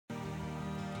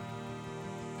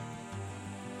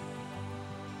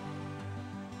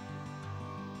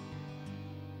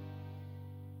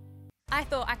I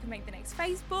thought I could make the next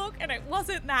Facebook, and it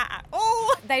wasn't that at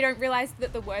all. They don't realise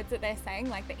that the words that they're saying,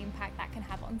 like the impact that can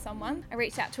have on someone. I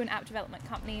reached out to an app development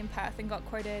company in Perth and got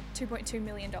quoted $2.2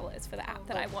 million for the app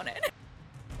that I wanted.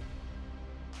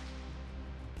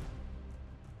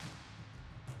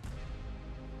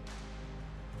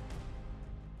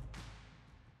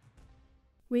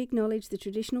 We acknowledge the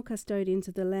traditional custodians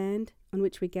of the land on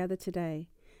which we gather today,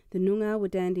 the Noongar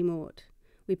Wadandi Mort.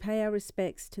 We pay our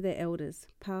respects to their elders,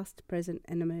 past, present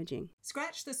and emerging.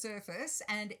 Scratch the surface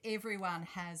and everyone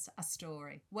has a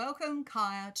story. Welcome,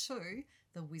 Kaya, to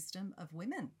The Wisdom of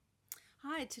Women.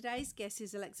 Hi, today's guest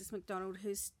is Alexis McDonald,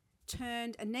 who's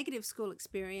turned a negative school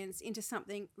experience into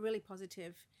something really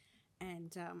positive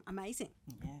and amazing.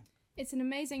 Yeah. It's an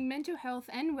amazing mental health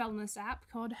and wellness app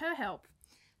called Her Help.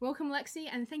 Welcome, Lexi,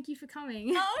 and thank you for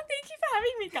coming. Oh, thank you for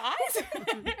having me,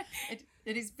 guys.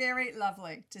 It is very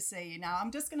lovely to see you. Now,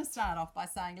 I'm just going to start off by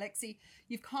saying, Lexi,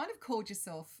 you've kind of called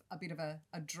yourself a bit of a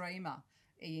dreamer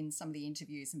in some of the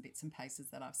interviews and bits and pieces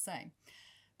that I've seen.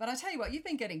 But I tell you what, you've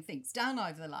been getting things done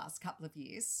over the last couple of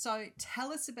years. So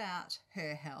tell us about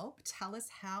Her Help. Tell us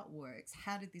how it works.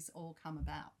 How did this all come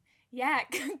about? Yeah,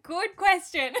 good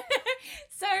question.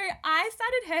 So I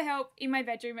started Her Help in my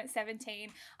bedroom at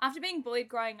 17 after being bullied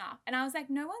growing up. And I was like,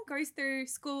 no one goes through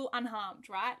school unharmed,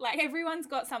 right? Like everyone's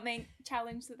got something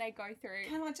challenge that they go through.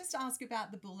 Can I just ask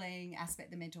about the bullying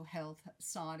aspect, the mental health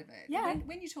side of it? Yeah.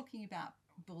 When you're talking about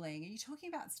bullying, are you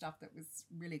talking about stuff that was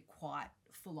really quite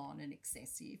full on and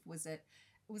excessive? Was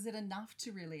it enough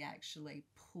to really actually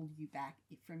pull you back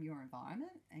from your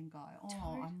environment and go,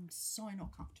 I'm so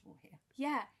not comfortable here?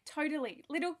 Yeah, totally.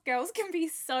 Little girls can be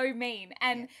so mean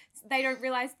and they don't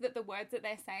realise that the words that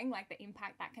they're saying, like the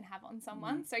impact that can have on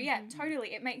someone. So yeah,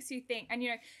 totally. It makes you think. And,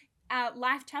 you know,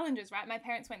 life challenges, right? My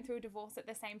parents went through a divorce at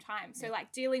the same time. So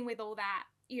like dealing with all that,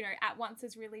 you know, at once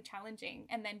is really challenging.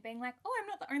 And then being like, I'm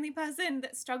not the only person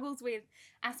that struggles with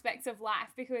aspects of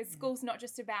life, because school's not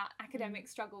just about academic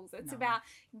struggles. It's about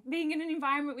being in an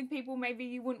environment with people maybe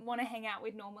you wouldn't want to hang out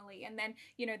with normally. And then,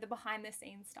 you know, the behind the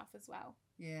scenes stuff as well.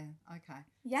 Yeah, okay.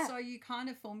 Yeah. So you kind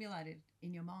of formulated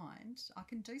in your mind, I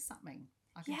can do something.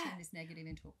 I can turn this negative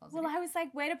into a positive. Well, I was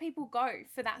like, where do people go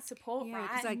for that support, right?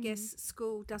 Because I guess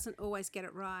school doesn't always get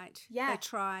it right. Yeah. They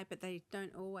try, but they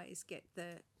don't always get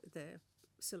the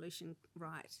solution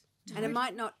right. And it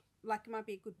might not, like it might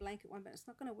be a good blanket one, but it's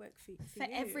not going to work for you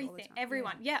everything, all the time.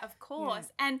 everyone. Yeah, of course.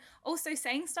 Yeah. And also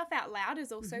saying stuff out loud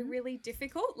is also really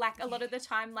difficult. Like a lot of the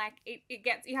time, like it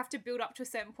gets, you have to build up to a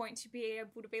certain point to be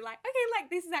able to be like, okay, like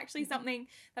this is actually something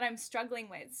that I'm struggling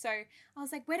with. So I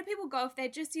was like, where do people go if they're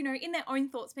just, you know, in their own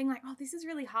thoughts being like, this is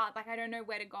really hard. Like, I don't know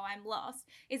where to go. I'm lost.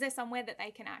 Is there somewhere that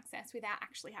they can access without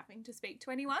actually having to speak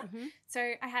to anyone?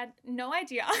 So I had no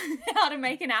idea how to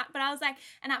make an app, but I was like,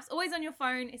 an app's always on your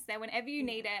phone. It's there whenever you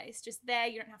need it. It's just there.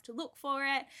 You don't have to look for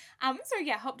it. So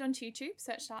yeah, hopped onto YouTube,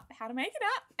 searched up how to make an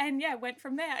app, and yeah, went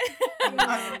from there.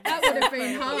 That would have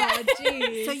been hard.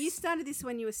 Geez. So you started this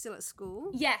when you were still at school?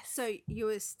 Yes. So you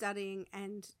were studying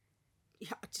and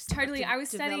just totally. I was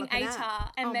studying an ATAR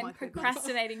app. and then my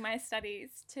procrastinating my studies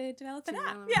to develop an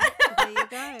app. Yeah. There you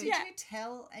go. Did you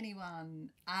tell anyone,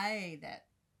 A, that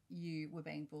you were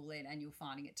being bullied and you were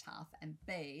finding it tough, and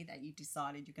B, that you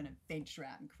decided you're going to venture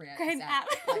out and create this app?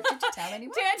 Like, did you tell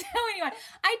anyone? Did I tell anyone?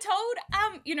 I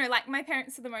told, you know, like my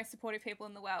parents are the most supportive people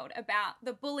in the world about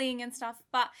the bullying and stuff,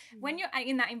 but when you're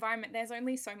in that environment, there's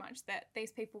only so much that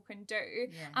these people can do.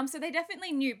 Yeah. So they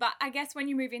definitely knew, but I guess when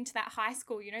you move into that high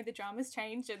school, you know, the drama's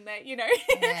changed and the, you know,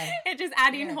 it just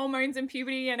add in hormones and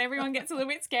puberty and everyone gets a little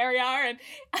bit scarier and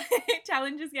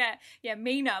challenges get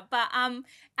meaner. But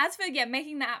as for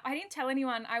making that app, I didn't tell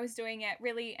anyone I was doing it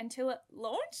really until it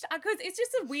launched, because it's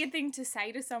just a weird thing to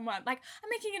say to someone. Like, I'm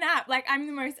making an app. Like, I'm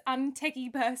the most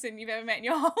untechy person you've ever met in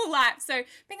your whole life. So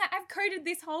being like, I've coded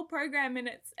this whole program and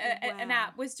it's an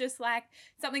app was just like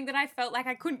something that I felt like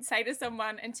I couldn't say to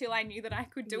someone until I knew that I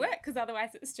could do it, because otherwise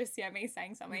it's just me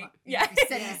saying something.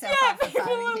 Setting yourself up for people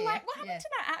failure are here. like, what happened to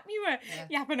that app you were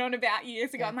yapping on about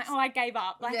years ago? I'm like, I gave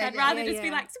up. Like, Yeah, I'd rather just be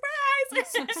like,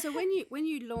 surprise. So when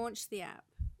you launched the app,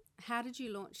 how did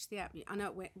you launch the app? I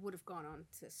know it would have gone on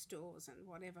to stores and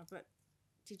whatever, but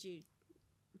did you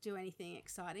do anything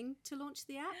exciting to launch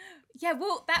the app? Yeah,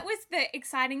 well, that was the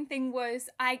exciting thing was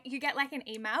you get like an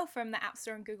email from the App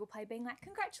Store and Google Play being like,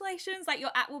 congratulations, like your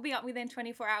app will be up within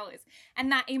 24 hours.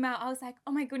 And that email, I was like,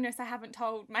 oh my goodness, I haven't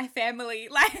told my family.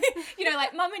 Like, you know,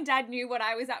 like mum and dad knew what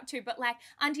I was up to, but like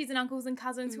aunties and uncles and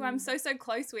cousins who I'm so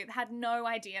close with had no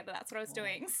idea that that's what I was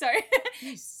doing. So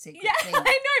You secret yeah, thing. I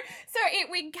know. So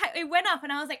it went up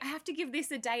and I was like, I have to give this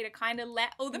a day to kind of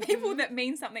let all the people that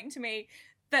mean something to me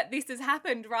that this has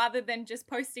happened rather than just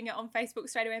posting it on Facebook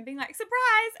straight away and being like,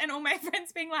 surprise, and all my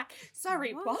friends being like,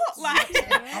 sorry, what? Like,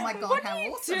 oh my God, what how do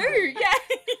you awesome. do?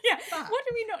 Yeah. But what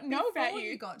do we not know about Before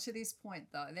you? you got to this point,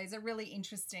 though, there's a really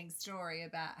interesting story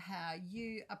about how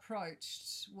you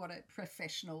approached what a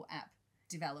professional app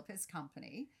developers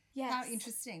company. Yes. How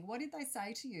interesting. What did they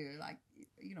say to you? Like,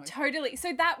 you know. Totally.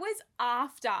 So that was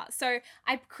after. So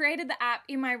I created the app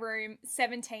in my room,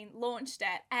 17, launched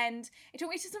it, and it took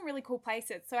me to some really cool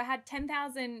places. So I had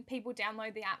 10,000 people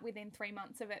download the app within 3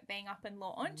 months of it being up and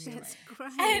launched. Really? That's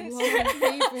great. And Lot of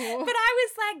people. but I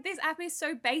was like, this app is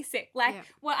so basic. Like Yeah.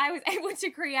 what I was able to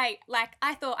create, like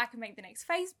I thought I could make the next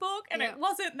Facebook, and Yeah. it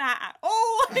wasn't that at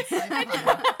all. That's so I funny.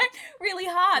 tried really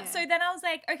hard. Yeah. So then I was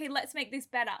like, okay, let's make this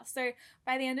better. So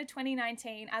by the end of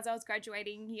 2019, as I was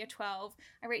graduating year 12,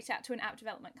 I reached out to an app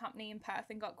development company in Perth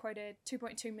and got quoted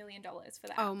 $2.2 million for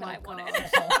the app Oh that my I wanted.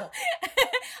 God.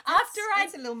 After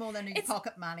That's a little more than your it's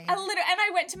pocket money. a little, and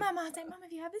I went to Mum. I was like, Mum,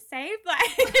 have you ever saved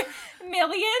like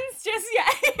millions? Just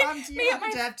Do me you and happen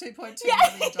my- to have $2.2 Yeah.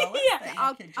 million Yeah. that you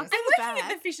I'll- could I'll just... give I'm working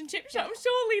bad. at the fish and chip shop.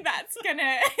 Surely that's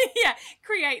gonna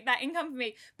create that income for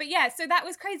me. But yeah, so that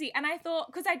was crazy. And I thought,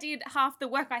 because I did half the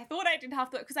work,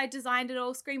 because I designed it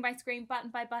all screen by screen,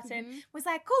 button by button, Mhm. was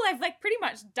like, cool, I've like pretty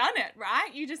much done it,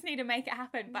 right? You just need to make it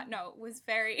happen. But no, it was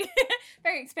very,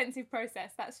 very expensive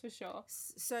process, that's for sure.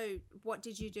 So what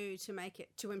did you do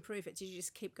to improve it? Did you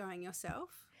just keep going yourself?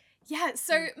 Yeah,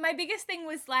 so my biggest thing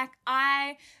was like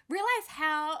I realized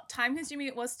how time consuming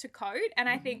it was to code, and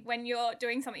I think when you're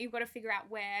doing something you've got to figure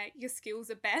out where your skills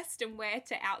are best and where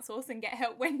to outsource and get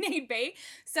help when need be.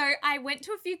 So I went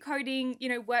to a few coding,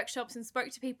 workshops and spoke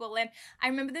to people, and I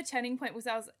remember the turning point was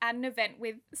I was at an event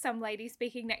with some lady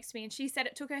speaking next to me, and she said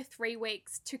it took her 3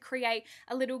 weeks to create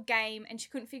a little game, and she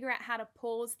couldn't figure out how to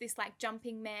pause this like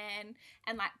jumping man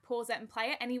and like pause it and play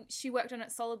it, and she worked on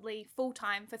it solidly full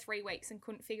time for 3 weeks and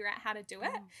couldn't figure out how to do it.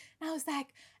 And I was like,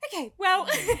 okay, well,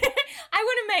 I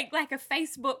want to make like a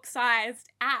Facebook sized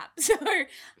app, so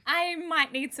I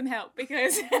might need some help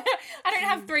because I don't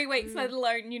have 3 weeks, let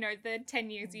alone the 10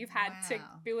 years you've had to Wow.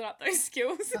 build up those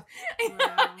skills.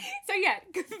 Wow. So yeah,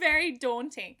 very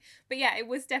daunting, but yeah, it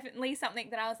was definitely something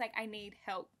that I was like, I need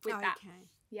help with that. Okay.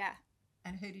 Yeah.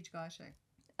 And who did you go to?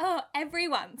 Oh,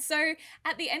 everyone. So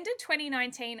at the end of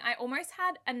 2019, I almost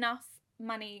had enough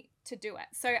money to do it.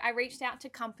 So I reached out to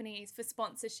companies for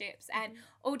sponsorships and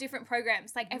all different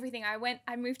programs, like everything.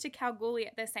 I moved to Kalgoorlie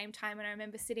at the same time, and I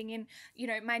remember sitting in,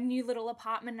 my new little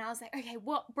apartment, and I was like, okay,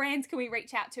 what brands can we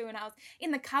reach out to? And I was in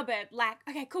the cupboard like,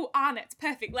 okay, cool, Arnott's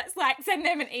perfect. Let's like send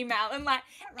them an email and like,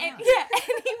 Right.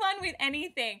 anyone with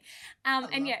anything. And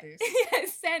love yeah,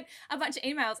 this. sent a bunch of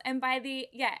emails. And by the,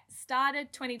 start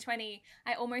of 2020,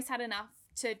 I almost had enough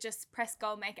to just press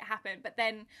go, make it happen. But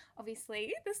then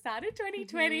obviously the start of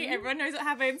 2020, everyone knows what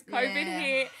happens. COVID Yeah,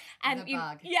 hit, and the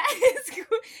bug.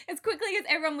 as quickly as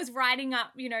everyone was writing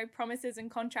up, promises and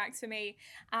contracts for me,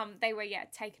 they were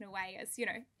taken away. As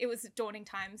it was daunting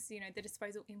times. The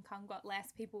disposable income got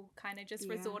less. People kind of just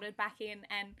resorted back in,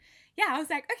 and I was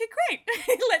like, okay,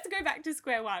 great, let's go back to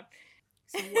square one.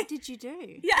 So what did you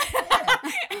do? Yeah.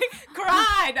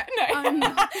 Cried.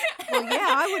 No. Well, yeah,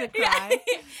 I would have cried.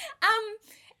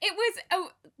 It was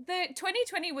the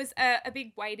 2020 was a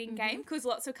big waiting game because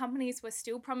lots of companies were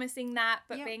still promising that,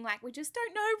 but being like, we just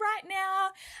don't know right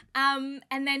now.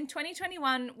 And then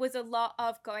 2021 was a lot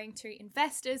of going to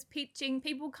investors, pitching,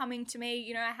 people coming to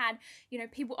me. I had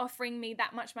people offering me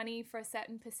that much money for a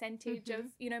certain percentage of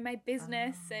my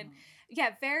business, and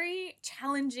very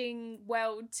challenging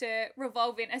world to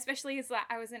revolve in, especially as like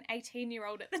I was an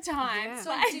 18-year-old at the time. Yeah.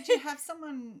 So did you have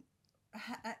someone,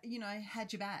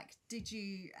 had your back? Did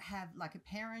you have like a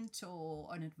parent or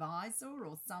an advisor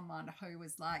or someone who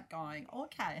was like going,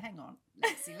 okay, hang on,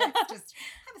 Lexi, let's just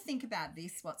have a think about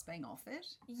this, what's being offered?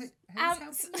 Who's helping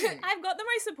you? I've got the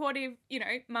most supportive,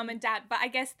 mum and dad, but I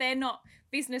guess they're not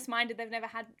business minded. They've never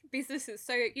had businesses.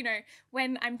 So,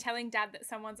 when I'm telling dad that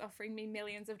someone's offering me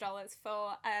millions of dollars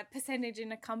for a percentage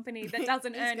in a company that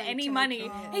doesn't He's earn gonna any take money,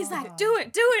 it. he's like, Oh. do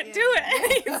it. Yeah.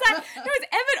 He's like, no one's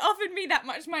ever offered me that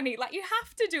much money. Like, you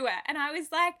have to do it. And I was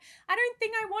like, I don't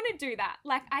think I want to do that.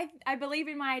 Like, I believe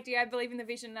in my idea. I believe in the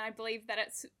vision. And I believe that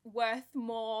it's worth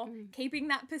more keeping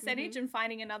that percentage and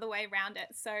finding another way around it.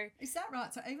 So Is that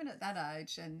right? So even at that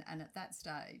age and at that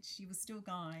stage, you were still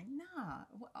going, nah,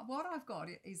 what I've got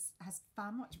has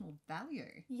far much more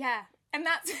value. yeah. And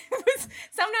that's it was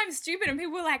sometimes stupid, and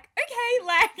people were like, okay,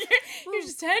 like you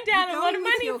just turned down a You're lot of going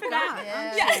with money your for gut,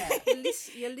 that. aren't Yeah. you?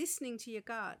 You're listening to your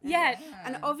gut. Yeah.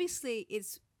 And obviously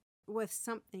it's worth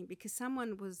something because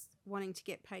someone was wanting to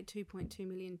get paid $2.2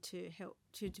 million to help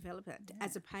to develop it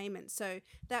as a payment. So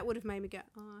that would have made me go,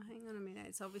 oh, hang on a minute,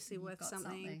 it's obviously worth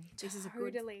something. This is a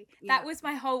good. Totally. That was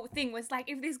my whole thing, was like,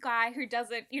 if this guy who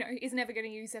doesn't, is never going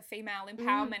to use a female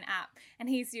empowerment app, and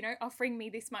he's, offering me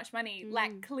this much money,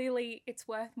 like, clearly it's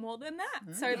worth more than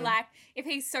that. So like, if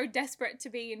he's so desperate to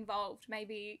be involved,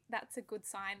 maybe that's a good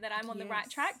sign that I'm on the right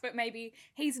track, but maybe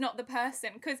he's not the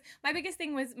person. Because my biggest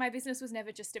thing was, my business was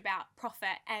never just about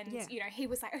profit, and he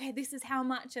was like, okay, this is how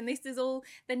much and this is all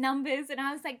the numbers, and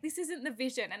I was like, this isn't the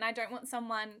vision, and I don't want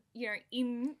someone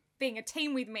in being a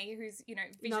team with me whose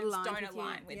visions don't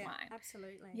align with mine.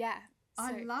 Absolutely. So,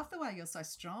 I love the way you're so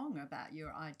strong about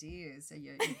your ideas and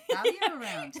your value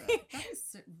around it. That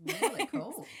is really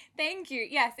cool. Thank you.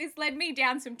 Yes, it's led me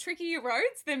down some trickier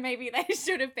roads than maybe they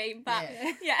should have been, but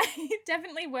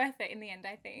definitely worth it in the end,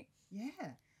 I think.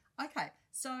 Yeah. Okay.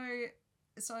 So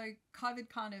COVID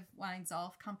kind of wanes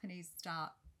off. Companies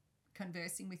start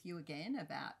conversing with you again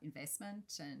about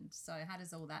investment, and so how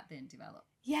does all that then develop?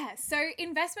 Yeah, so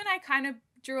investment, I kind of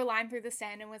drew a line through the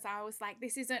sand and I was like,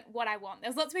 this isn't what I want.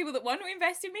 There's lots of people that want to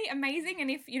invest in me, amazing, and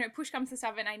if push comes to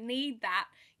shove and I need that,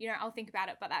 I'll think about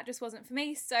it, but that just wasn't for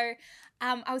me. So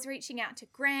I was reaching out to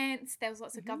grants. There was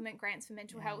lots of government grants for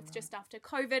mental health just after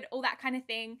COVID, all that kind of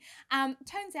thing.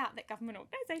 Turns out that government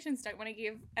organisations don't want to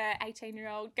give an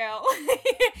 18-year-old girl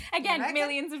again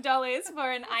millions of dollars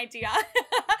for an idea,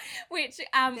 which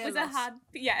was a hard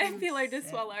pillow to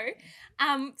swallow.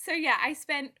 So I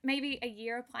spent maybe a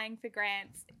year applying for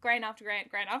grants, grant after grant,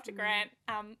 grant after grant.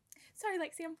 Sorry,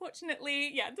 Lexi,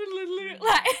 unfortunately,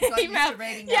 email.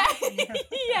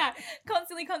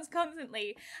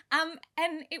 Constantly.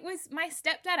 And it was my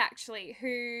stepdad actually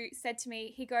who said to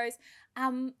me, he goes,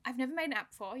 I've never made an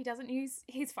app before. He doesn't use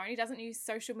his phone. He doesn't use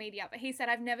social media, but he said,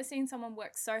 I've never seen someone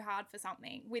work so hard for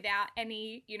something without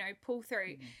any, pull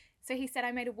through. So he said,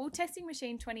 I made a wool testing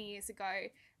machine 20 years ago.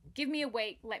 Give me a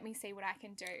week, let me see what I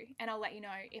can do, and I'll let you know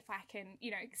if I can,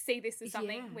 see this as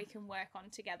something we can work on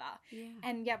together. Yeah.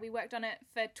 And we worked on it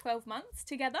for 12 months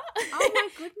together. Oh my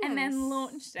goodness. And then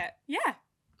launched it. Yeah.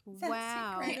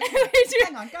 Wow.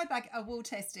 Hang on, go back. A wool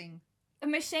testing. A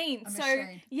machine.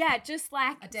 Just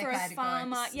like for a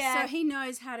farmer. Yeah. So he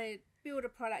knows how to build a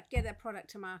product, get a product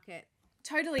to market.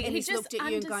 Totally. And he he's just looked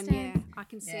at you and gone, I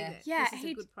can see that. Yeah, this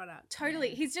is a good product.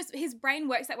 Totally. His brain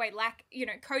works that way. Like,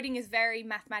 coding is very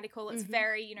mathematical. It's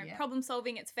very, problem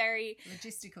solving. It's very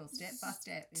logistical, step by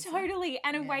step. Totally.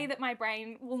 And a way that my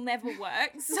brain will never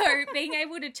work. So being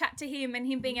able to chat to him and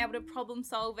him being able to problem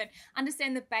solve and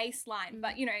understand the baseline,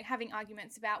 but, having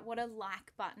arguments about what a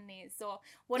like button is or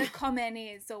what a comment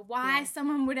is or why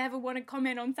someone would ever want to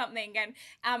comment on something. And,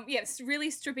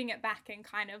 really stripping it back and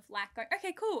kind of like, going,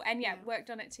 okay, cool. And worked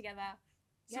on it together.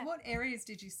 So what areas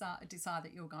did you decide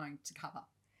that you were going to cover?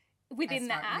 Within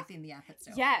the app? Within the app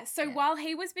itself. Yeah. So while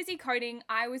he was busy coding,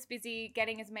 I was busy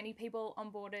getting as many people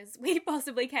on board as we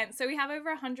possibly can. So we have over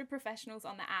 100 professionals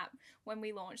on the app when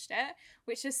we launched it,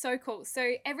 which is so cool.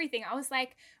 So everything, I was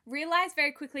like, realized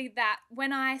very quickly that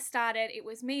when I started, it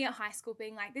was me at high school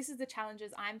being like, this is the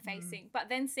challenges I'm facing. But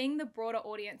then seeing the broader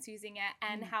audience using it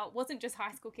and how it wasn't just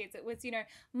high school kids, it was,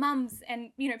 mums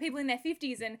and, people in their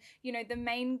 50s and, the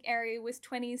main area was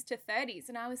 20s to 30s.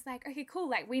 And I was like, okay, cool.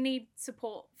 Like we need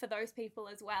support for those people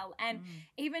as well, and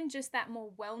even just that more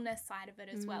wellness side of it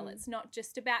as well. It's not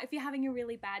just about if you're having a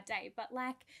really bad day, but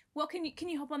like what can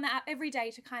you hop on the app every day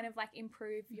to kind of like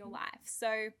improve your life.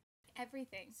 So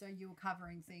everything. So you were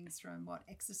covering things from what,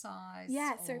 exercise?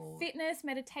 So fitness,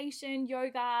 meditation,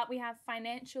 yoga. We have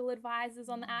financial advisors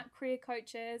on the app, career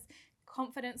coaches,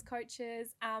 confidence coaches,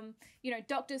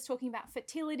 doctors talking about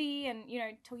fertility and,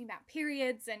 talking about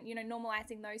periods and,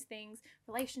 normalizing those things,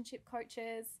 relationship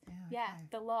coaches.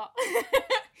 The lot.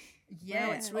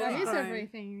 It's really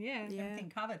everything.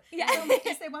 Everything covered.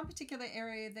 Is there one particular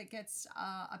area that gets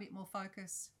a bit more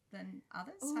focus than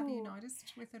others? Have you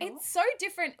noticed with it all? It's so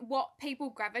different what people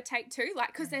gravitate to,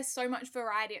 like, because there's so much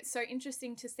variety. It's so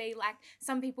interesting to see, like,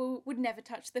 some people would never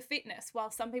touch the fitness,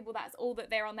 while some people, that's all that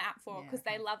they're on the app for because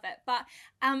they love it. But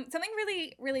something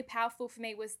really, really powerful for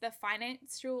me was the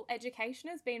financial education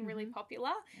has been really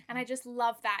popular. And I just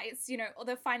love that. It's,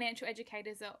 the financial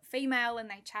educators are female and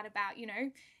they chat about,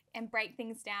 and break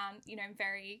things down,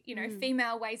 very,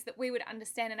 female ways that we would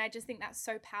understand. And I just think that's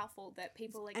so powerful that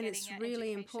people are getting it. And it's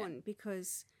really important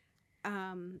because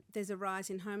there's a rise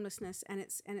in homelessness and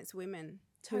it's women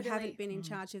who haven't been in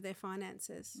charge of their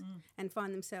finances and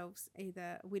find themselves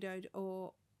either widowed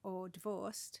or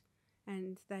divorced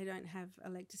and they don't have a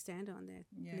leg to stand on.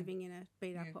 They're living in a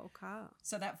beat up old car.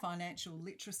 So that financial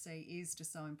literacy is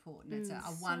just so important. It's a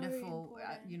wonderful,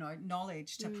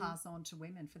 knowledge to pass on to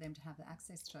women for them to have the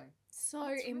access to. So That's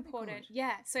really important. good.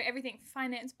 Yeah. So everything,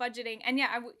 finance, budgeting. And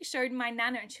I showed my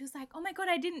nana and she was like, oh my God,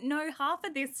 I didn't know half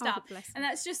of this stuff. And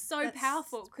that's just so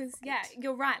powerful because,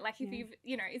 you're right. Like if you've,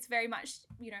 it's very much,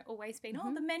 always been,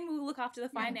 the men will look after the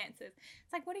finances.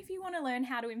 It's like, what if you want to learn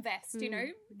how to invest?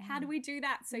 How do we do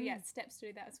that? So steps to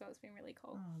do that as well. It's been really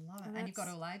cool. Oh, I love it. And you've got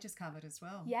all ages covered as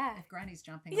well. Yeah. If Granny's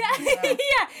jumping Yeah. on as well.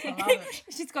 Yeah. I love it.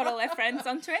 She's got all her friends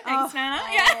onto it. Thanks, Nana.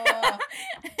 Yeah.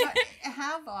 But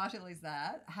how vital is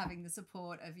that, having the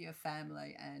support of your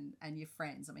family and your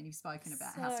friends? I mean, you've spoken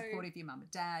about how supportive your mum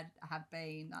and dad have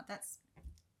been. That's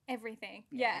everything.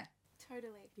 Yeah.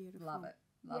 Totally. Beautiful. Love it.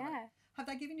 Love it. Yeah. Have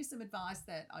they given you some advice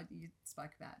that you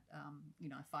spoke about,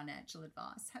 financial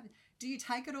advice? Do you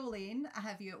take it all in?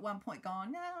 Have you at one point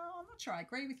gone, no, I'm not sure I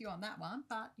agree with you on that one,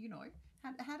 but,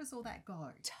 how does all that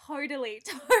go? Totally.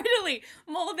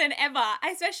 More than ever,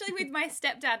 especially with my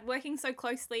stepdad, working so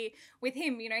closely with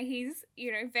him. He's,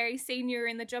 very senior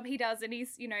in the job he does and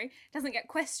he's, doesn't get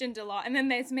questioned a lot. And then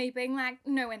there's me being like,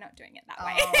 no, we're not doing it that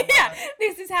way. No.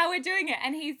 This is how we're doing it.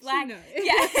 And he's like,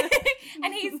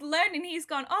 and he's learned and he's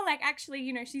gone,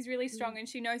 actually, she's really strong and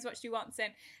she knows what she wants.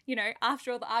 And,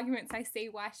 after all the arguments, I see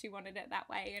why she wanted it that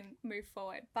way and move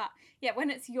forward. But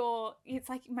when it's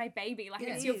like my baby, like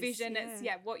it's your vision, it's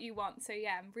what you want. So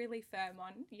I'm really firm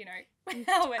on,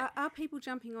 how it. Are people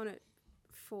jumping on it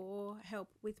for help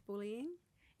with bullying?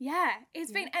 Yeah,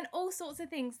 it's been, and all sorts of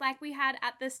things. Like we had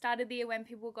at the start of the year when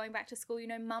people were going back to school,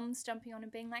 mums jumping on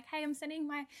and being like, hey, I'm sending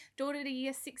my daughter to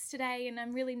year 6 today and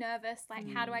I'm really nervous. Like,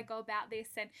 how do I go about this?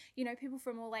 And, people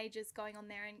from all ages going on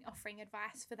there and offering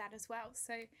advice for that as well.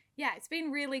 So, it's been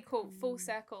really cool, full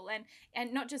circle.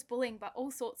 And not just bullying, but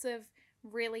all sorts of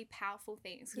really powerful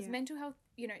things, because mental health,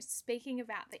 speaking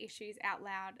about the issues out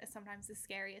loud are sometimes the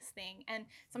scariest thing, and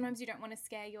sometimes you don't want to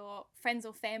scare your friends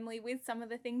or family with some of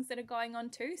the things that are going on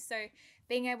too. So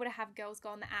being able to have girls go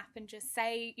on the app and just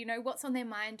say, what's on their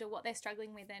mind or what they're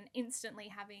struggling with, and instantly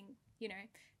having,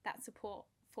 that support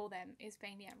for them has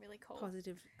been really cool.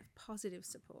 Positive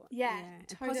support.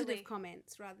 Totally. Positive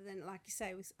comments rather than, like you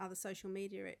say, with other social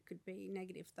media, it could be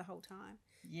negative the whole time.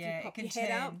 Yeah, it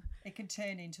can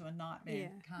turn into a nightmare,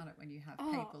 can't it, when you have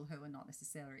people who are not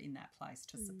necessarily in that place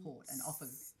to support and offer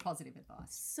positive advice.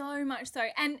 So much so.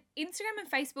 And Instagram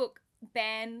and Facebook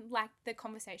ban the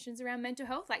conversations around mental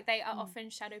health. They are often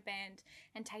shadow banned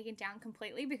and taken down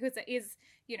completely because it is,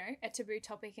 a taboo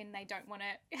topic and they don't want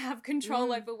to have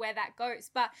control over where that goes.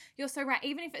 But you're so right.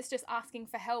 Even if it's just asking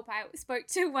for help, I spoke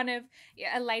to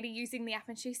a lady using the app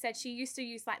and she said she used to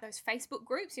use those Facebook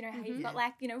groups, how you've got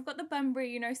we've got the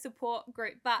Bunbury, support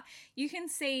group, but you can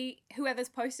see whoever's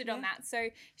posted on that. So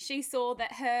she saw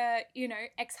that her,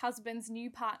 ex-husband's new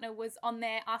partner was on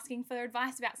there asking for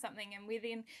advice about something, and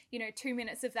within, 2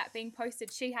 minutes of that being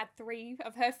posted, she had 3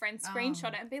 of her friends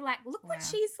screenshot it and be like, look what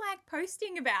she's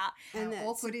posting about. And how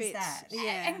awkward is that?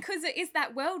 Yeah. And because it is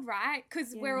that world, right?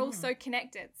 Because we're all so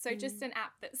connected. So just an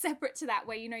app that's separate to that,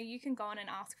 where, you can go on and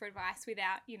ask for advice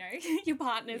without, your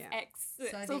partner's ex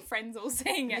or friends all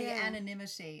seeing it. The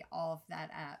anonymity of that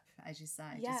app, as you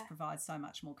say, just provides so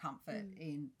much more comfort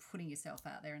in putting yourself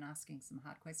out there and asking some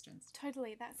hard questions.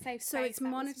 Totally. That safe space. So it's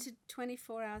monitored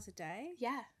 24 hours a day?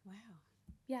 Yeah. Wow.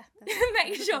 Yeah,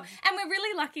 make sure. And we're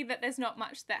really lucky that there's not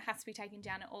much that has to be taken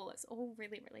down at all. It's all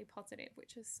really, really positive,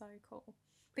 which is so cool.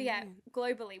 But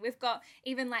globally, we've got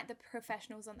even the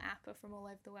professionals on the app are from all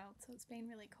over the world. So it's been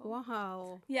really cool.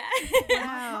 Wow. Yeah.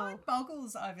 My mind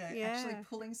boggles over actually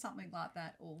pulling something like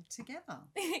that all together.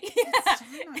 It's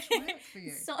so much work for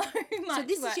you. So much So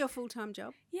this work. is your full-time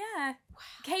job? Yeah. Wow.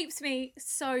 Keeps me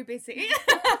so busy.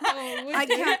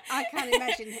 I can't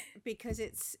imagine, because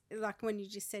it's like when you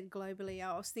just said globally,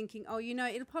 I was thinking,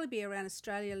 it'll probably be around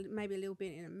Australia, maybe a little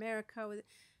bit in America.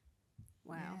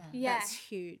 Wow. Yeah. That's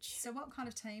huge. So what kind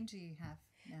of team do you have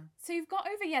now? So you've got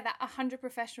over, that 100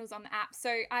 professionals on the app.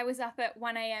 So I was up at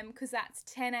 1 a.m. because that's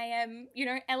 10 a.m.,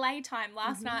 LA time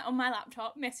last night on my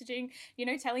laptop, messaging,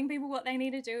 telling people what they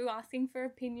need to do, asking for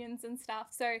opinions and stuff.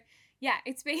 So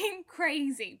it's been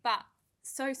crazy, but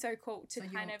so cool to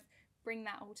kind of bring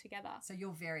that all together. So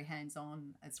you're very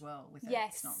hands-on as well with it.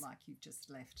 Yes. It's not like you've just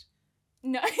left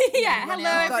No, Everyone hello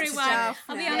else. Got everyone. stuff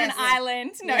I'll be now. on Yes, an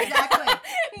island. No, exactly.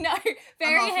 no,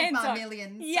 very I'm off with my hands-on.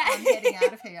 millions. Yeah. I'm heading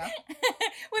out of here.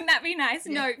 Wouldn't that be nice?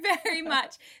 Yeah. No, very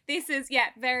much. This is,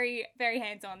 very, very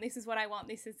hands-on. This is what I want.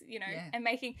 This is,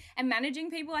 and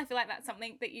managing people, I feel like that's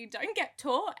something that you don't get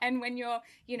taught. And when you're,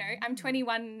 I'm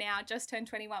 21 now, just turned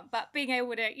 21, but being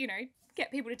able to, get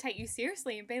people to take you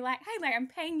seriously and be like, hey, like, I'm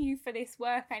paying you for this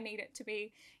work. I need it to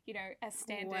be, as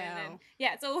standard. Wow. And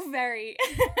it's all very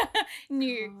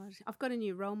new. God, I've got a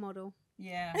new role model.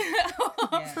 Yeah.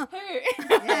 Who?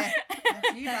 Yeah.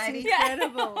 That's you, That's baby.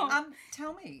 incredible.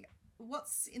 Tell me,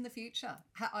 what's in the future?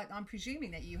 I'm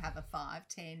presuming that you have a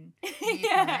 5-10 year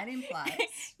Yeah. plan in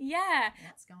place. Yeah.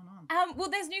 What's going on? Well,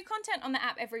 there's new content on the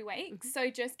app every week, so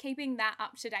just keeping that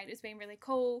up to date has been really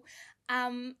cool.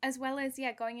 As well as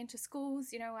going into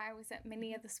schools. I was at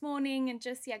Minia this morning, and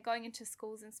just going into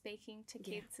schools and speaking to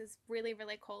kids is really,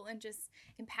 really cool, and just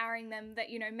empowering them that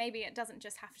maybe it doesn't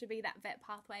just have to be that vet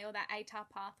pathway or that ATAR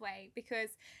pathway, because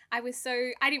I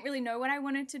didn't really know what I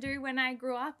wanted to do when I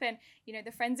grew up, and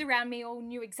the friends around me all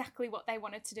knew exactly what they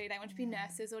wanted to do. They wanted to be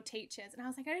nurses or teachers, and I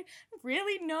was like, I don't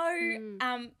really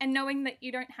know. And knowing that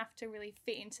you don't have to really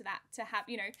fit into that to have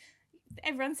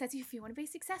everyone says if you want to be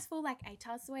successful, like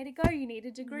ATAR's the way to go. You need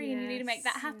a degree and you need to make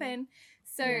that happen.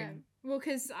 So well,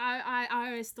 because I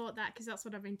always thought that, because that's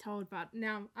what I've been told, but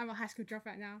now I'm a high school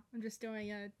dropout now. I'm just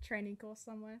doing a training course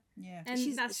somewhere. Yeah. And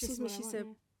she's that's what I she's want, a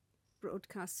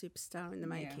broadcast superstar in the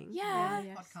making. Yeah.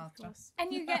 Yes, Podcaster. of course.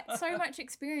 and you get so much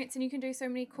experience and you can do so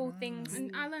many cool things.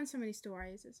 And I learned so many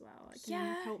stories as well. It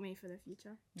can help me for the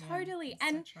future. Totally.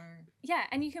 That's And so true.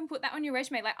 and you can put that on your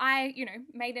resume. Like I,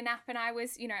 made an app, and I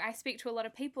was, I speak to a lot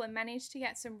of people and managed to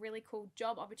get some really cool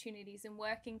job opportunities and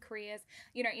working careers,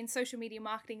 in social media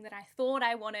marketing that I thought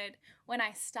I wanted when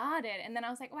I started. And then I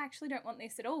was like, I actually don't want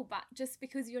this at all. But just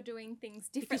because you're doing things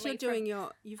differently,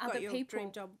 Because you've got other your people.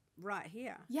 dream job right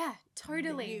here. Yeah, That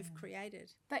totally. you've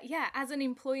created. But as an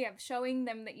employer, showing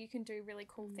them that you can do really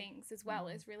cool things as well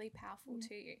is really powerful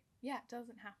too. Yeah, it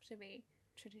doesn't have to be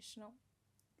traditional.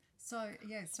 So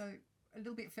a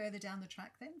little bit further down the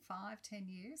track then, 5-10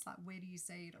 years, like where do you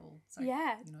see it all? So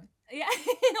Yeah,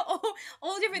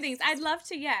 all different things. I'd love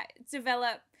to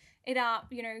develop it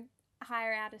up,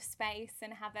 hire out of space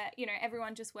and have it,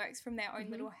 everyone just works from their own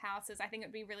little houses. I think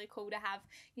it'd be really cool to have,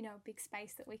 a big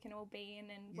space that we can all be in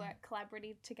and work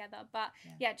collaborative together. But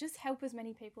just help as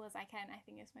many people as I can, I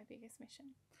think, is my biggest mission.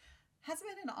 Has it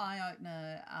been an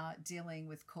eye-opener dealing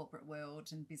with corporate world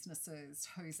and businesses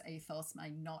whose ethos may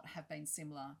not have been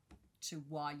similar to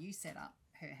why you set up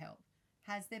Her Help?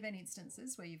 Has there been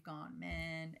instances where you've gone,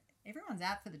 man, everyone's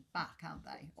out for the buck, aren't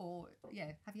they? Or,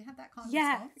 have you had that kind of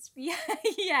response?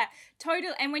 Yeah,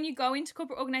 total. And when you go into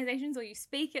corporate organizations or you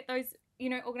speak at those,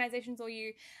 organizations, or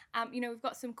you, we've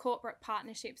got some corporate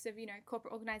partnerships of,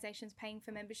 corporate organizations paying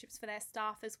for memberships for their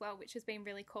staff as well, which has been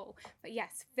really cool. But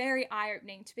yes, very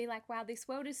eye-opening to be like, wow, this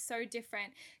world is so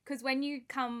different. Because when you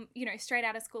come, straight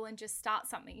out of school and just start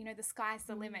something, the sky's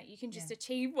the limit. You can just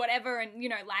achieve whatever, and,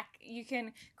 you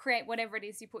can create whatever it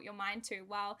is you put your mind to.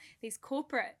 While these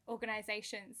corporate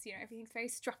organizations, everything's very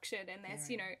structured, and there's,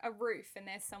 a roof, and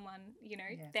there's someone,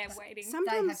 they're waiting.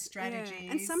 They have strategies.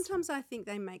 And sometimes I think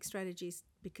they make strategies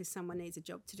because someone needs a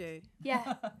job to do.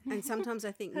 Yeah. And sometimes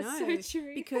I think, That's no, so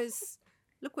true. because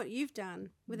look what you've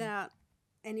done without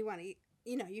anyone.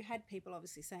 You had people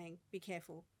obviously saying, be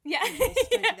careful. Yeah. Don't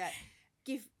do that.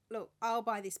 Look, I'll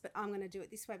buy this, but I'm going to do it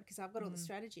this way because I've got all the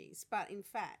strategies. But in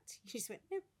fact, you just went,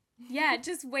 nope. Yeah,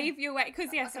 just wave your way, because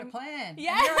I've got a plan.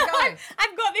 Yeah, And here I go.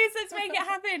 I've got this. Let's make it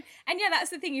happen. And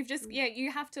that's the thing. You've just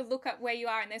you have to look at where you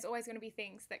are, and there's always going to be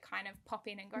things that kind of pop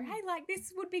in and go, hey, like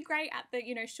this would be great at the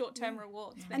short-term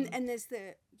rewards. But And there's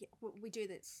we do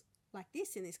this like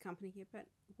this in this company here, but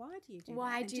why do you do that?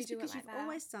 Why And do you just do it because like you've that?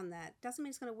 always done that doesn't mean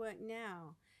it's going to work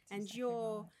now. And exactly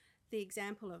you're right. the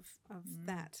example of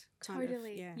that kind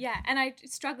Totally. of, And I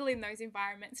struggle in those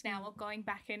environments now of going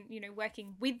back and,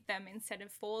 working with them instead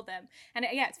of for them. And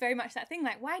it's very much that thing,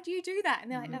 like, why do you do that?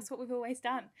 And they're like, that's what we've always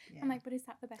done. I'm like, but is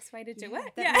that the best way to do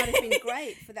it? That might have been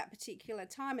great for that particular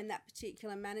time and that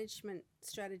particular management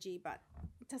strategy, but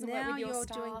It doesn't now work with your you're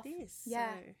staff. doing this. Yeah.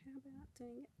 So how about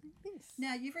doing it like this?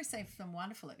 Now, you've received some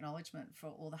wonderful acknowledgement for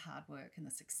all the hard work and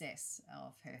the success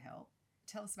of Her Help.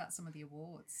 Tell us about some of the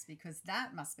awards, because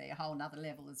that must be a whole nother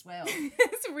level as well.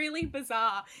 It's really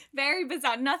bizarre, very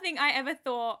bizarre. Nothing I ever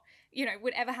thought,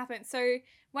 would ever happen. So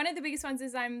one of the biggest ones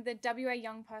is I'm the WA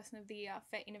Young Person of the Year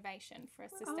for Innovation for a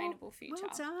Sustainable Future.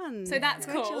 Well done. So that's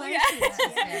cool. Congratulations.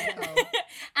 That's very cool.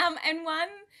 And one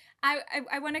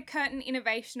I won a Curtin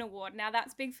Innovation Award. Now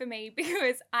that's big for me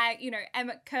because I, am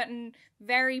at Curtin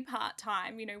very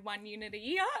part-time, 1 unit a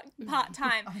year,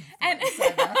 part-time. And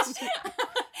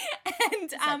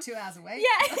Is that 2 hours a week?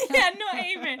 Yeah, not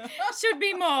even. Should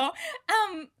be more.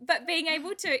 But being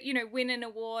able to, win an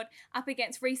award up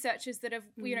against researchers that have,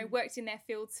 worked in their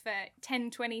fields for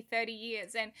 10, 20, 30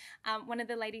 years. And one of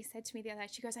the ladies said to me the other day,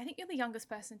 she goes, I think you're the youngest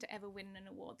person to ever win an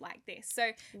award like this.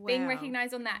 So being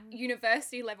recognised on that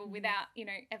university level without,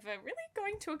 ever really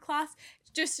going to a class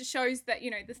just shows that,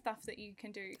 the stuff that you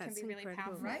can do can be really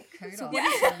powerful. Great kudos to you.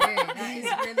 That is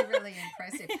really, really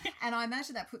impressive. And I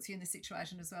imagine that puts you in the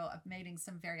situation as well of meeting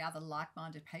some very other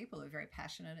like-minded people who are very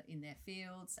passionate in their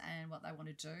fields and what they want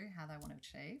to do, how they want to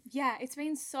achieve. Yeah, it's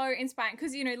been so inspiring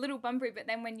because, little Bunbury, but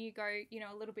then when you go,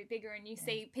 a little bit bigger and you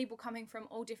see people coming from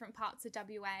all different parts of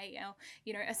WA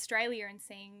or, Australia and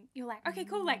seeing, you're like, okay,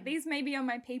 cool, like these maybe are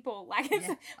my people. Like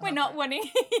we're not wanting,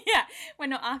 we're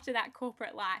not after that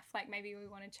corporate life. Like maybe we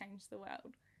want to change the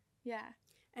world. Yeah.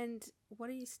 And what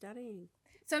are you studying?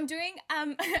 So I'm doing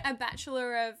a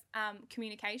Bachelor of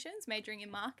Communications, majoring in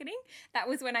marketing. That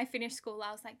was when I finished school.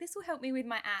 I was like, this will help me with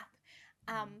my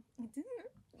app. It didn't.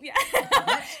 Yeah.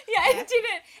 It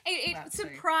didn't. It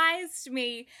surprised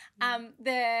me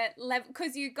the level,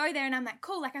 because you go there and I'm like,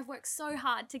 cool, like I've worked so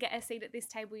hard to get a seat at this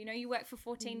table. You work for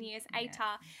 14 years,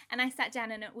 ATAR, and I sat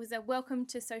down and it was a welcome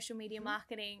to social media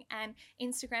marketing, and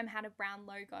Instagram had a brown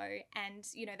logo, and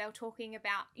they were talking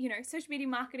about social media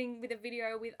marketing with a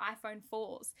video with iPhone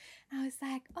 4s. And I was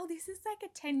like, oh, this is like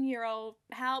a 10-year-old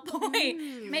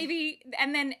PowerPoint maybe.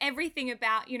 And then everything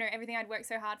about everything I'd worked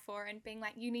so hard for and being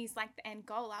like uni's like the end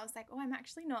goal. I was like, oh, I'm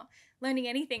actually not learning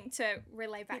anything to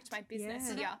relay back to my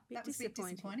business here. That was a bit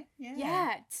disappointing.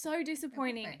 Yeah, so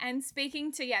disappointing. And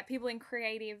speaking to people in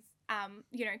creative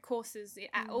courses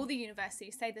at all the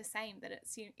universities say the same, that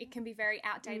it's it can be very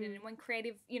outdated, and when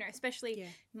creative especially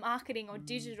marketing or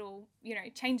digital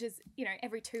changes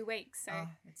every 2 weeks, so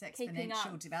it's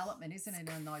exponential development, isn't it,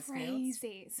 in those crazy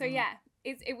fields? So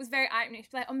it was very eye-opening.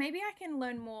 Like, oh, maybe I can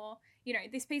learn more.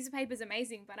 This piece of paper is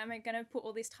amazing, but am I going to put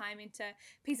all this time into a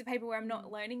piece of paper where I'm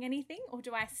not learning anything? Or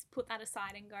do I put that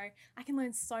aside and go, I can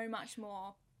learn so much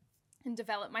more and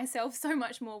develop myself so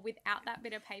much more without that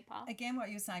bit of paper? Again, what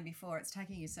you were saying before, it's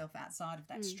taking yourself outside of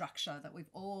that structure that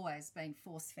we've always been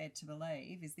force-fed to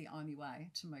believe is the only way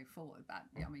to move forward. But,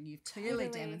 you've clearly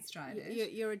demonstrated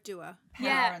you're a doer.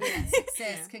 Power and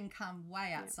success can come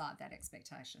way outside that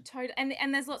expectation. Totally.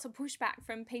 And there's lots of pushback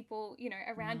from people,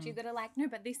 around you that are like, no,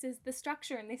 but this is the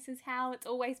structure and this is how it's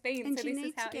always been. And so you this need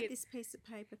is how to get it is. this piece of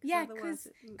paper.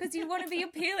 Because you want to be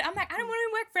appealing. I'm like, I don't want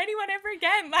to work for anyone ever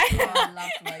again. Like,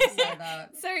 lovely.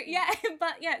 So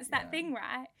it's that thing,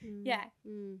 right?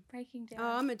 Breaking down.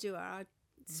 Oh, I'm a doer. I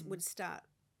would start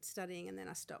studying and then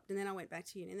I stopped, and then I went back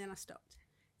to uni and then I stopped,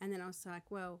 and then I was like,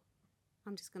 well,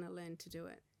 I'm just going to learn to do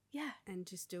it. And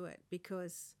just do it,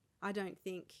 because I don't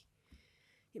think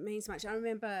it means much. I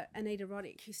remember Anita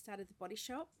Roddick, who started the Body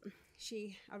Shop.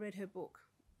 I read her book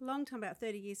a long time, about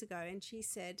 30 years ago, and she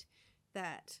said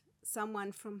that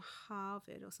someone from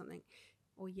Harvard or something,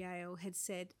 or Yale, had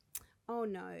said, oh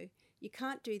no, you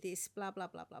can't do this, blah, blah,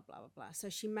 blah, blah, blah, blah, blah. So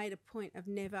she made a point of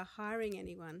never hiring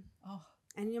anyone. Oh.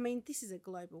 And this is a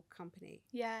global company.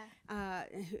 Yeah.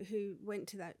 Who went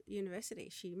to that university.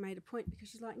 She made a point because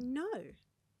she's like, no.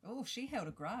 Oh, she held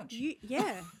a grudge.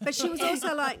 But she was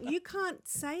also like, you can't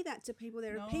say that to people.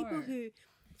 There are people who,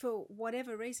 for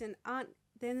whatever reason,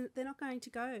 they're not going to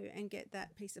go and get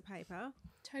that piece of paper.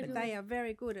 Totally. But they are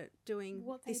very good at doing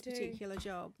this particular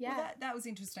job. Yeah. Well, that was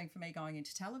interesting for me going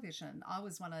into television. I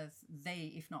was one of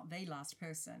if not the last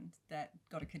person that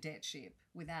got a cadetship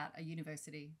without a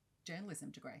university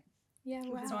journalism degree. Yeah,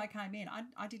 wow. So I came in.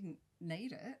 I didn't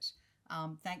need it.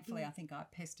 Thankfully, I think I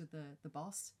pestered the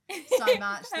boss so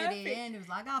much that in the end it was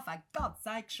like, oh, for God's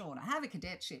sake, Shauna, have a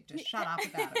cadetship. Just shut up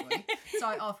about it, will you? So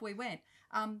off we went.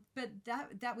 But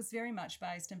that was very much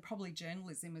based, and probably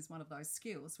journalism is one of those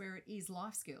skills where it is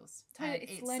life skills. Totally,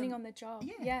 it's learning on the job.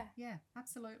 Yeah,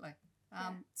 absolutely.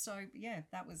 So,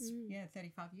 that was,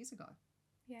 35 years ago.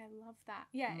 Yeah, I love that.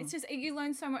 Yeah, it's just, you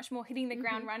learn so much more hitting the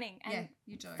ground running and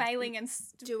you do. failing and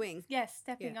doing. Yeah,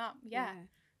 stepping up. Yeah.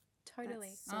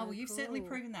 Totally. So you've certainly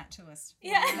proven that to us.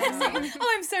 Yeah.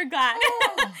 Oh, I'm so glad.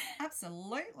 Oh,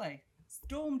 absolutely.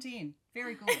 Stormed in.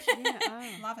 Very good.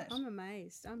 Love it. I'm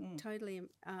amazed. I'm totally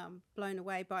blown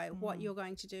away by what you're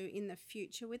going to do in the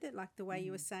future with it, like the way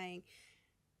you were saying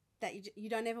that you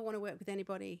don't ever want to work with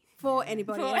anybody ever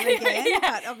again,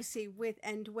 but obviously with,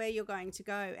 and where you're going to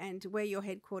go and where your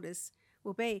headquarters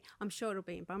will be. I'm sure it'll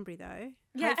be in Bunbury though.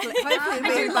 Yeah. Hopefully it'll be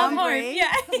I do in love home. Bunbury.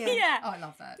 Yeah. Yeah. Yeah. Oh, I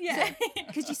love that. Yeah.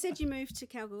 Because you said you moved to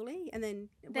Kalgoorlie and then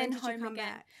when did home you come again.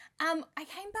 back? I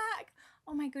came back.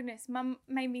 Oh my goodness, Mum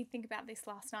made me think about this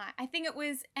last night. I think it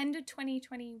was end of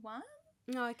 2021.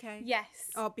 Oh, okay. Yes.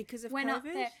 Oh, because of went COVID? up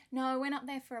there. No, went up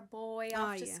there for a boy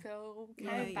after yeah. school. Yeah,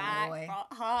 Came yeah. back, Boy.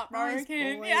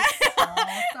 heartbroken. boys. Yeah. Oh,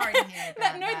 sorry to hear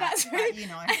about No, that. that's but, right. you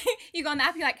know. You go on the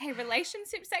app, you're like, hey,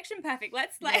 relationship section, perfect.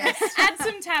 Let's Yes. add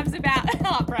some tabs about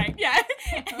heartbreak. Yeah.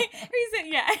 Who's it?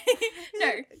 Yeah.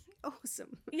 No.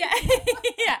 Awesome. Yeah.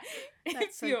 Yeah.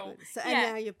 That's so Fuel. good. So, and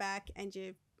Yeah. now you're back and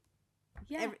you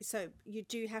Yeah. so you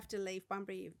do have to leave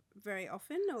Bunbury very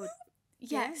often or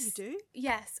Yes. Yeah, you do?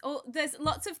 Yes. Or there's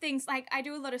lots of things. Like I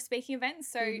do a lot of speaking events.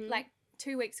 So like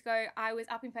 2 weeks ago, I was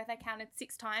up in Perth. I counted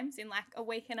 6 times in like a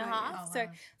week and a Oh, yeah. half. Oh, So wow. I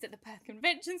was at the Perth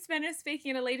Convention Centre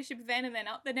speaking at a leadership event and then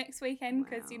up the next weekend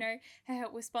because, Wow. you know, her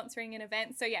help was sponsoring an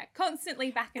event. So yeah, constantly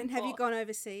back and And forth. have you gone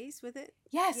overseas with it?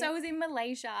 Yeah, so Yeah. I was in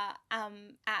Malaysia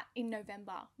in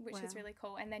November, which is Wow. really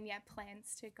cool. And then, yeah,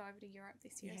 plans to go over to Europe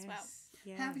this year as well.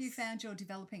 Yes. How have you found you're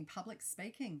developing public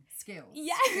speaking skills?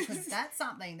 Yes. Because that's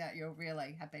something that you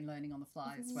really have been learning on the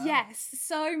fly as well. Yes,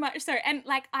 so much so. And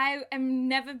like I am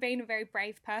never been a very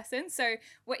brave person. So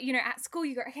what you know, at school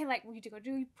you go, okay, like you got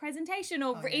to do a presentation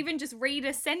or Oh, yeah. even just read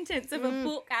a sentence of a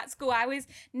book at school. I was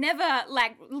never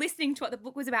like listening to what the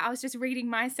book was about. I was just reading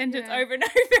my sentence Yeah. over and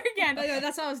over again. Oh, yeah,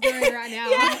 that's what I was doing right now.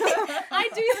 Yeah, I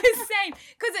do the same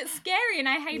because it's scary and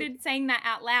I hated saying that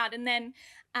out loud. And then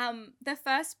the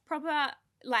first proper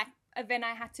like event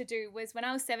I had to do was when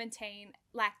I was 17,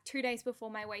 like 2 days before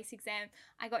my WACE exam,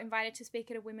 I got invited to speak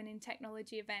at a Women in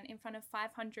Technology event in front of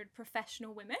 500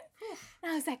 professional women.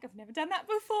 And I was like, I've never done that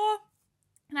before.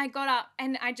 And I got up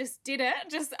and I just did it.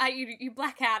 You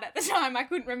black out at the time. I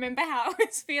couldn't remember how I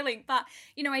was feeling. But,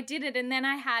 you know, I did it. And then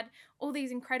I had all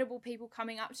these incredible people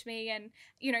coming up to me and,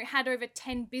 you know, had over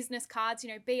 10 business cards,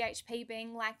 you know, BHP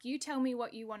being like, you tell me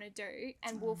what you want to do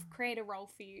and we'll create a role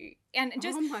for you. And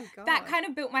just Oh my God. that kind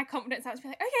of built my confidence up to be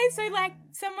like, okay, so like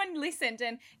someone listened.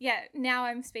 And yeah, now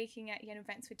I'm speaking at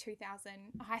events with 2,000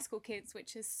 high school kids,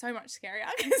 which is so much scarier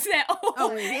because they're all,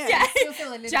 Oh, yeah. yeah, You still feel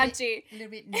a little judgy.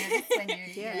 bit nervous when you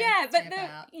Yeah, but step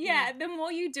out. the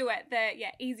more you do it, the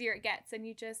easier it gets, and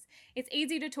it's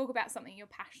easy to talk about something you're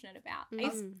passionate about.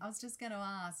 I was just going to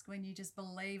ask, when you just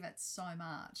believe it so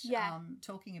much, Yeah.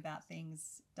 talking about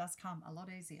things does come a lot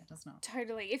easier, doesn't it?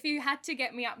 Totally. If you had to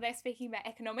get me up there speaking about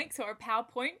economics or a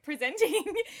PowerPoint presenting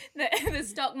the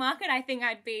stock market, I think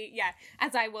I'd be,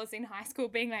 as I was in high school,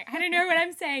 being like, I don't know what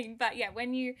I'm saying. But yeah,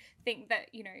 when you think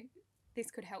that, you know, this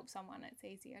could help someone, it's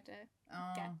easier to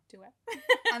do it.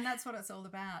 And that's what it's all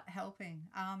about, helping.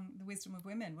 The Wisdom of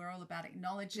Women, we're all about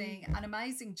acknowledging an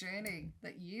amazing journey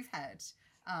that you've had,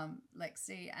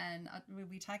 Lexi, and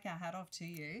we take our hat off to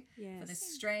you for the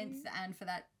strength and for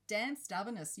that damn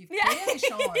stubbornness you've clearly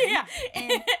shown in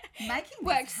making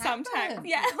Works this happen. sometimes.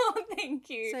 Yeah. Oh, thank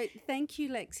you. So thank you,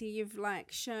 Lexi. You've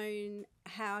like shown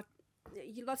how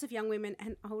lots of young women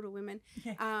and older women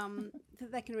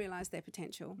that they can realise their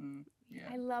potential.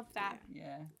 I love that.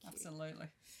 Yeah, absolutely.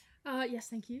 Yes,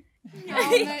 thank you. You're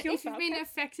If you've welcome. been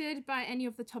affected by any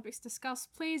of the topics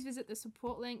discussed, please visit the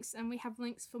support links, and we have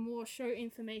links for more show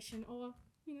information or,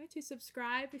 you know, to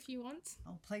subscribe if you want.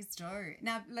 Oh, please do.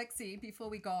 Now, Lexi, before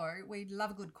we go, we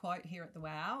love a good quote here at the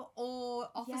WOW or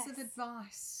offers of Yes.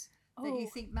 advice that you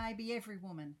think maybe every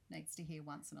woman needs to hear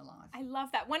once in a life. I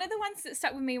love that. One of the ones that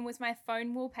stuck with me and was my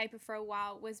phone wallpaper for a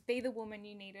while was be the woman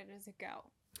you needed as a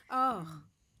girl. Oh,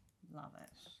 Love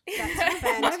it. that's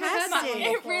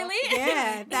fantastic. Really?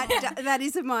 Yeah, that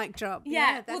is a mic drop.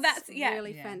 Yeah, well, that's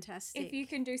really Yeah. fantastic. If you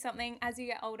can do something as you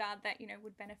get older that, you know,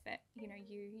 would benefit, you know,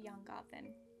 you younger,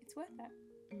 then it's worth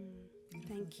it.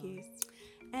 Thank you.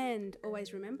 And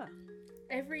always remember,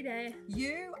 Every day.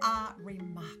 You are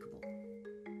remarkable.